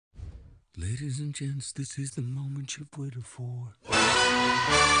Ladies and gents, this is the moment you've waited for.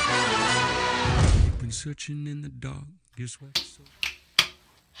 You've been searching in the dark. Guess what?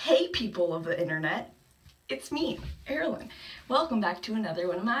 Hey people of the internet, it's me, Eirelyn. Welcome back to another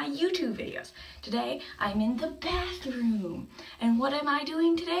one of my YouTube videos. Today, I'm in the bathroom. And what am I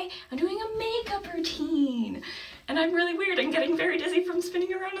doing today? I'm doing a makeup routine. And I'm really weird and getting very dizzy from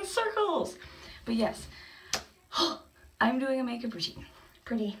spinning around in circles. But yes, I'm doing a makeup routine.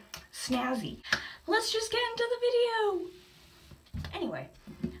 Pretty snazzy. Let's just get into the video. Anyway,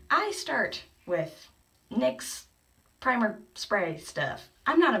 I start with NYX primer spray stuff.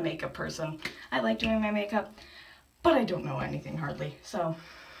 I'm not a makeup person. I like doing my makeup, but I don't know anything hardly. So,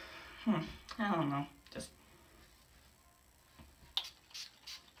 I don't know. Just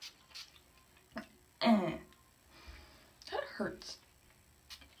that hurts.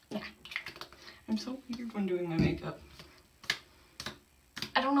 Yeah. I'm so weird when doing my makeup.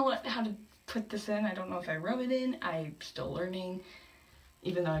 I don't know how to put this in. I don't know if I rub it in. I'm still learning.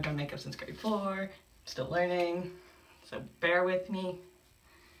 Even though I've done makeup since grade 4, still learning. So bear with me.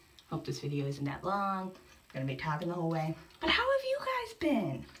 Hope this video isn't that long. I'm gonna be talking the whole way. But how have you guys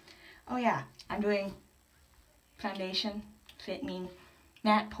been? Oh yeah, I'm doing foundation, Fit Me,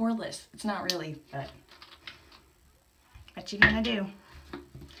 matte poreless. It's not really, but what you gonna do?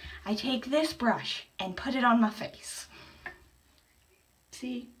 I take this brush and put it on my face.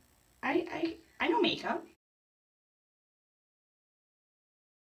 See, I know makeup.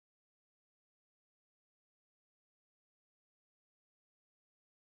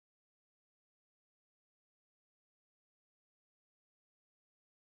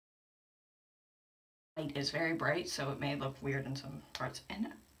 Light is very bright, so it may look weird in some parts. And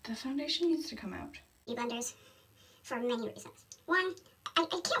the foundation needs to come out. Blenders for many reasons. One, I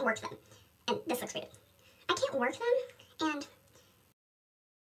can't work them. And this looks weird. I can't work them, and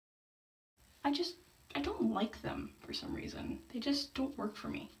I don't like them for some reason. They just don't work for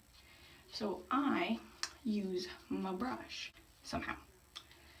me. So I use my brush somehow.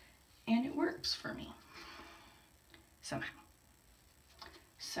 And it works for me. Somehow.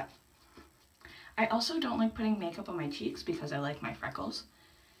 So, I also don't like putting makeup on my cheeks because I like my freckles,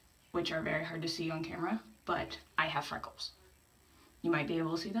 which are very hard to see on camera, but I have freckles. You might be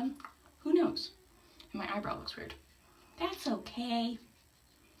able to see them. Who knows? And my eyebrow looks weird. That's okay.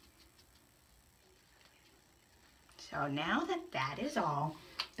 So now that that is all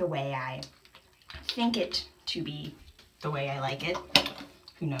the way I think it to be, the way I like it,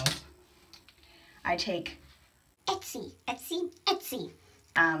 who knows, I take Etsy.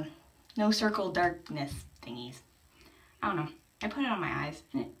 no circle darkness thingies. I don't know. I put it on my eyes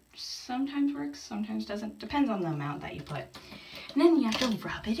and it sometimes works, sometimes doesn't. Depends on the amount that you put. And then you have to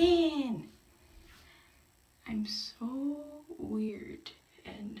rub it in. I'm so weird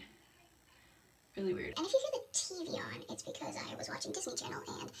and really weird. And if you hear the TV on, it's because I was watching Disney Channel,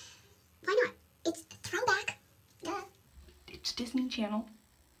 and why not? It's throwback. Duh. It's Disney Channel.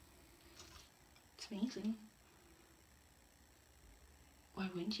 It's amazing. Why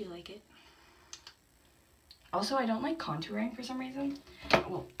wouldn't you like it? Also, I don't like contouring for some reason.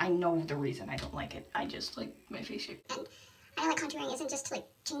 Well, I know the reason I don't like it. I just like my face shape. And I like contouring isn't just to like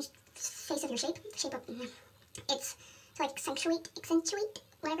change the face of your shape, the shape of, it's to like accentuate,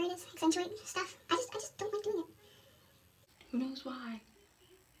 whatever it is, accentuate stuff. I just don't like doing it. Who knows why?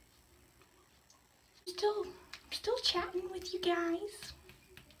 Still chatting with you guys.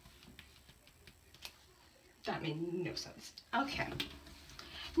 That made no sense. Okay.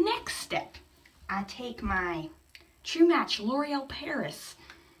 Next step, I take my True Match L'Oreal Paris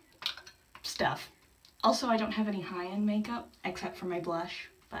stuff. Also, I don't have any high-end makeup except for my blush,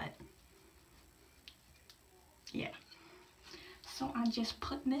 but yeah. So I just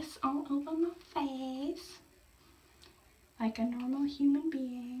put this all over my face like a normal human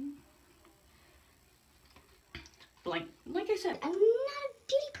being. Like I said, I'm not a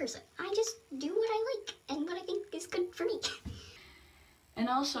beauty person. I just do what I like and what I think is good for me. And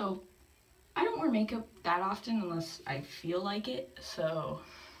also, I don't wear makeup that often unless I feel like it, so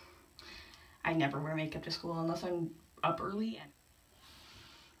I never wear makeup to school unless I'm up early.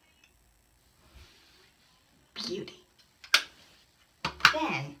 Beauty.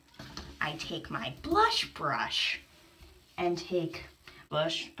 Then I take my blush brush and take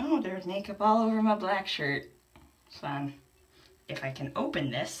blush. Oh, there's makeup all over my black shirt. Fun. If I can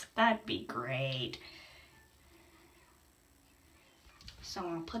open this, that'd be great. So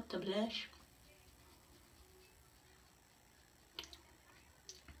I'll put the blush.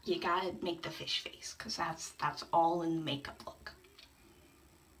 You gotta make the fish face, because that's all in the makeup look.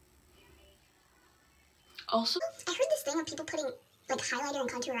 Also, I heard this thing of people putting like highlighter and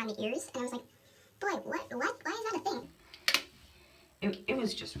contour around the ears, and I was like, boy, what? Why is that a thing? It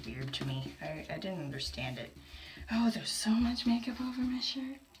was just weird to me. I didn't understand it. Oh, there's so much makeup over my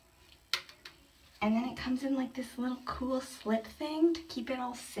shirt. And then it comes in like this little cool slip thing to keep it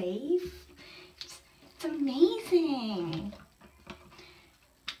all safe. It's amazing.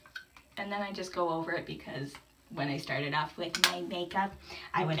 And then I just go over it because when I started off with my makeup,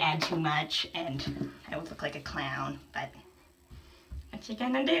 I would add too much and I would look like a clown, but what you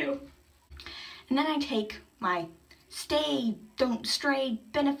gonna do? And then I take my Stay Don't Stray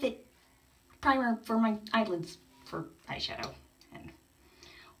Benefit primer for my eyelids for eyeshadow and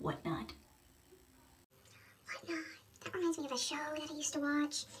whatnot. Whatnot? That reminds me of a show that I used to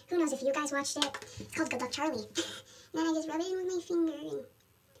watch. Who knows if you guys watched it? It's called Good Luck Charlie. And then I just rub it in with my finger and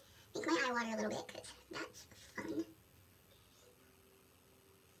make my eye water a little bit, because that's fun.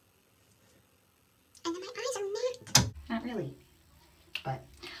 And then my eyes are matte. Not really, but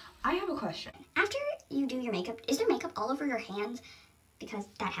I have a question. After you do your makeup, is there makeup all over your hands? Because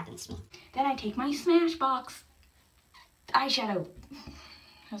that happens to me. Then I take my Smashbox eyeshadow.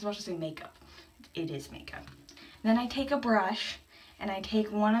 I was about to say makeup. It is makeup. Then I take a brush and I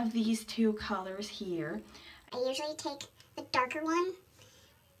take one of these two colors here. I usually take the darker one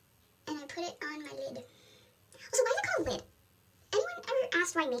and I put it on my lid. Also, why is it called lid? Anyone ever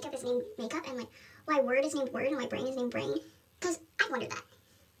asked why makeup is named makeup and like why word is named word and why brain is named brain? Because I've wondered that.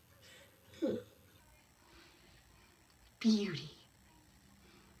 Beauty.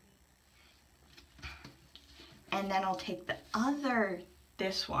 And then I'll take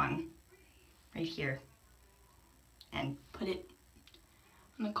this one right here and put it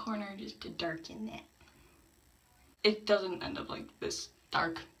in the corner just to darken it. It doesn't end up like this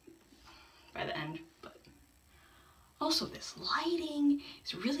dark by the end, but also this lighting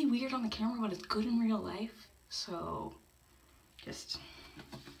is really weird on the camera, but it's good in real life. So just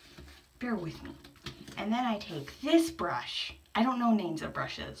bear with me. And then I take this brush. I don't know names of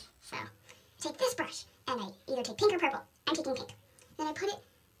brushes. So, I take this brush, and I either take pink or purple. I'm taking pink. Then I put it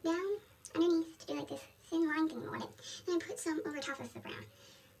down underneath to do like this thin line thing on it. Then I put some over top of the brown.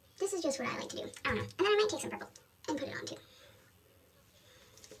 This is just what I like to do. I don't know. And then I might take some purple and put it on too.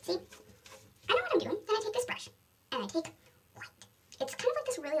 See? I know what I'm doing. Then I take this brush, and I take white. It's kind of like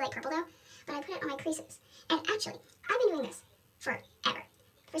this really light purple though, but I put it on my creases. And actually, I've been doing this forever.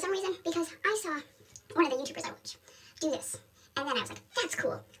 For some reason, because I saw one of the YouTubers I watch do this. And then I was like, that's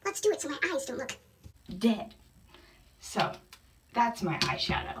cool. Let's do it so my eyes don't look dead. So, that's my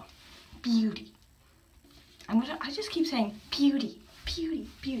eyeshadow. Beauty. I just keep saying beauty, beauty,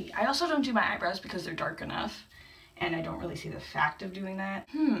 beauty. I also don't do my eyebrows because they're dark enough. And I don't really see the fact of doing that.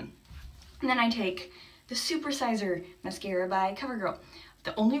 And then I take the Super Sizer mascara by CoverGirl.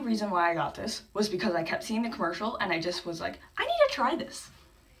 The only reason why I got this was because I kept seeing the commercial and I just was like, I need to try this.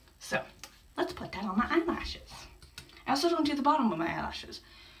 So, let's put that on my eyelashes. I also don't do the bottom of my eyelashes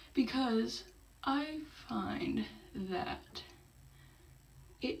because I find that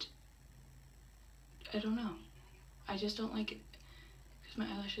I don't know. I just don't like it because my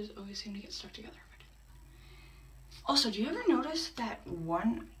eyelashes always seem to get stuck together. Also, do you ever notice that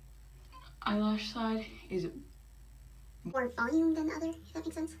one eyelash side is more volume than the other, if that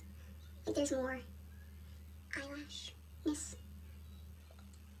makes sense? Like there's more eyelashness.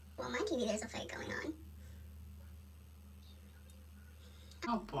 Well, on my TV there's a fight going on.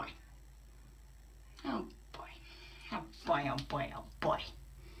 oh boy. Oh boy. Oh boy, oh boy, oh boy.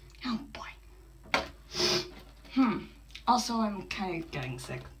 Oh boy. Also, I'm kind of getting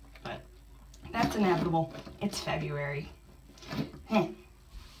sick, but that's inevitable. It's February.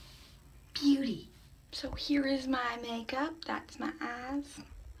 Beauty. So here is my makeup. That's my eyes.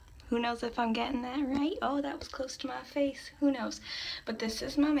 Who knows if I'm getting that right? Oh, that was close to my face. Who knows? But this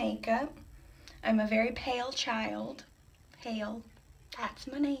is my makeup. I'm a very pale child. Pale. That's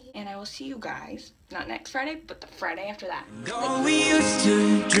my name. And I will see you guys, not next Friday, but the Friday after that. All we used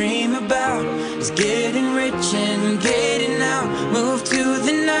to dream about is getting rich and getting out. Move to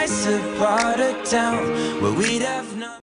the nicer part of town where we'd have none.